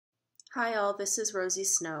Hi all, this is Rosie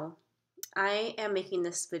Snow. I am making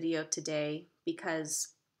this video today because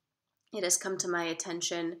it has come to my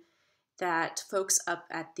attention that folks up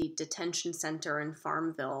at the detention center in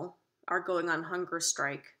Farmville are going on hunger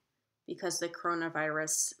strike because the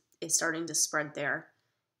coronavirus is starting to spread there,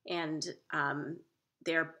 and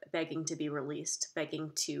they're begging to be released,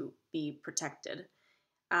 begging to be protected.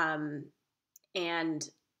 And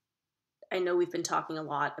I know we've been talking a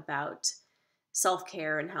lot about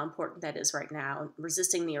self-care and how important that is right now,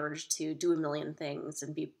 resisting the urge to do a million things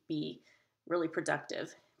and be really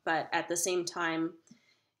productive. But at the same time,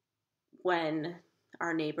 when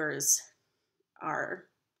our neighbors are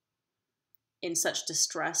in such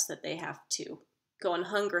distress that they have to go on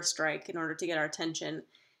hunger strike in order to get our attention,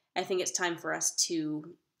 I think it's time for us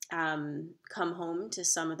to come home to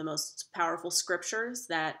some of the most powerful scriptures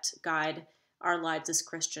that guide our lives as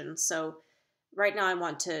Christians. So right now I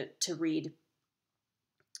want to read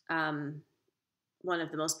one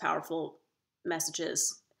of the most powerful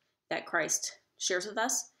messages that Christ shares with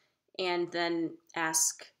us, and then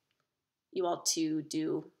ask you all to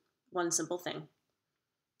do one simple thing.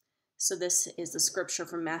 So this is the scripture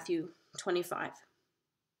from Matthew 25.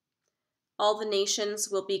 All the nations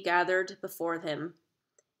will be gathered before him,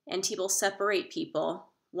 and he will separate people,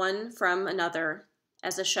 one from another,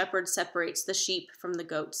 as a shepherd separates the sheep from the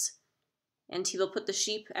goats. And he will put the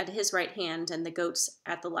sheep at his right hand and the goats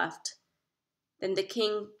at the left. Then the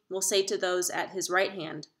king will say to those at his right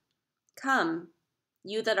hand, "Come,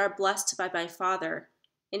 you that are blessed by my Father,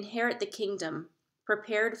 inherit the kingdom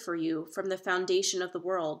prepared for you from the foundation of the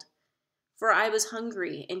world. For I was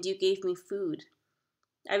hungry, and you gave me food.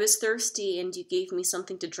 I was thirsty, and you gave me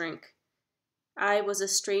something to drink. I was a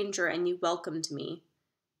stranger, and you welcomed me.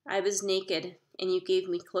 I was naked, and you gave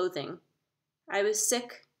me clothing. I was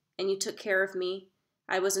sick, and you took care of me.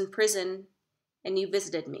 I was in prison, and you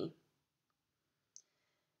visited me."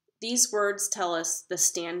 These words tell us the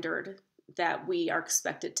standard that we are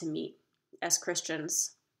expected to meet as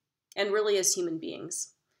Christians and really as human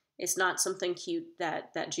beings. It's not something cute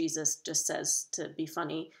that Jesus just says to be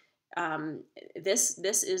funny. This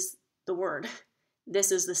is the word.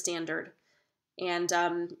 This is the standard. And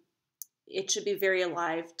it should be very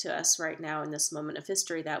alive to us right now in this moment of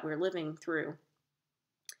history that we're living through.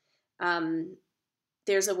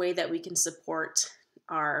 There's a way that we can support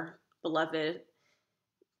our beloved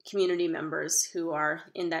community members who are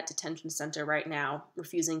in that detention center right now,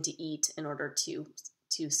 refusing to eat in order to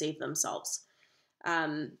save themselves.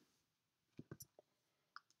 The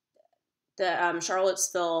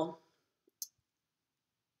Charlottesville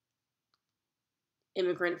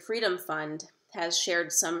Immigrant Freedom Fund has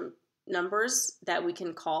shared some numbers that we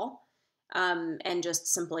can call and just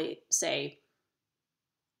simply say,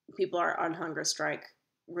 people are on hunger strike,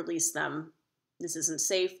 release them. This isn't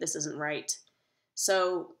safe. This isn't right.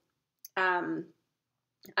 So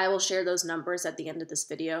I will share those numbers at the end of this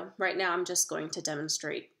video. Right now, I'm just going to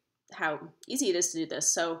demonstrate how easy it is to do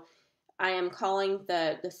this. So I am calling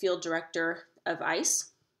the field director of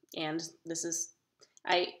ICE, and this is,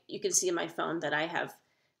 you can see in my phone that I have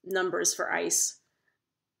numbers for ICE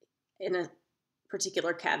in a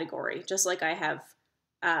particular category, just like I have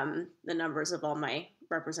the numbers of all my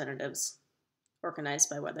representatives organized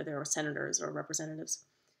by whether they were senators or representatives.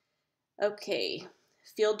 Okay,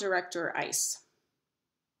 field director ICE,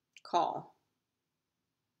 call.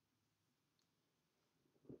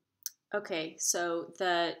 Okay, so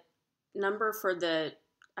the number for the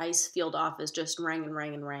ICE field office just rang and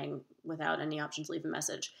rang and rang without any option to leave a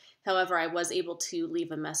message. However, I was able to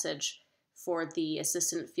leave a message for the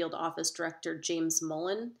assistant field office director, James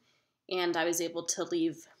Mullen, and I was able to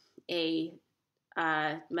leave a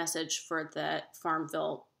message for the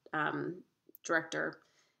Farmville director,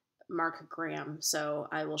 Mark Graham. So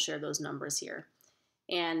I will share those numbers here.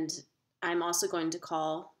 And I'm also going to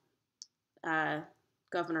call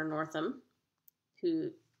Governor Northam,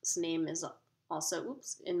 whose name is also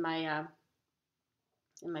in my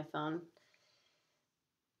phone.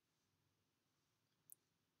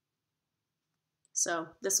 So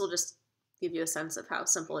this will just give you a sense of how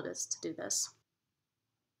simple it is to do this.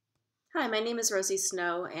 Hi, my name is Rosie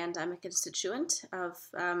Snow, and I'm a constituent of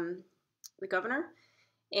the governor.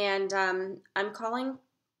 And I'm calling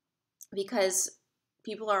because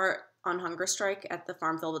people are on hunger strike at the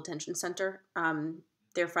Farmville Detention Center.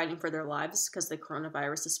 They're fighting for their lives because the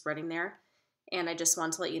coronavirus is spreading there. And I just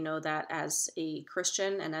want to let you know that as a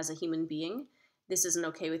Christian and as a human being, this isn't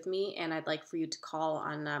okay with me, and I'd like for you to call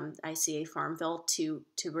on ICA Farmville to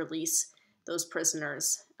release those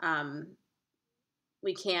prisoners.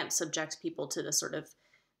 We can't subject people to this sort of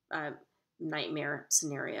nightmare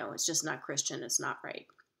scenario. It's just not Christian. It's not right.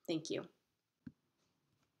 Thank you.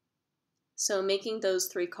 So making those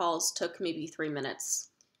 3 calls took maybe 3 minutes.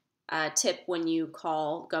 Tip when you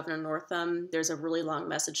call Governor Northam, there's a really long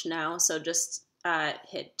message now, so just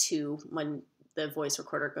hit 2 when the voice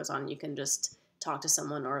recorder goes on. You can just talk to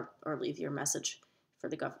someone or leave your message for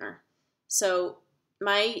the governor. So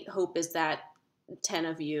my hope is that 10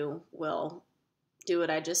 of you will do what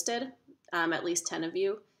I just did, at least 10 of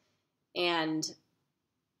you, and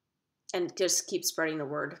just keep spreading the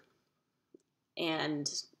word and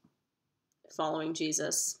following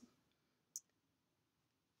Jesus.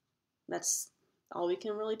 That's all we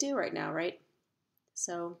can really do right now, right?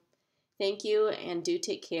 So thank you, and do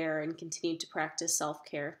take care and continue to practice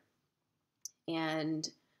self-care and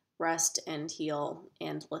rest and heal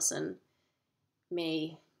and listen.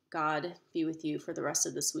 May God be with you for the rest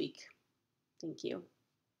of this week. Thank you.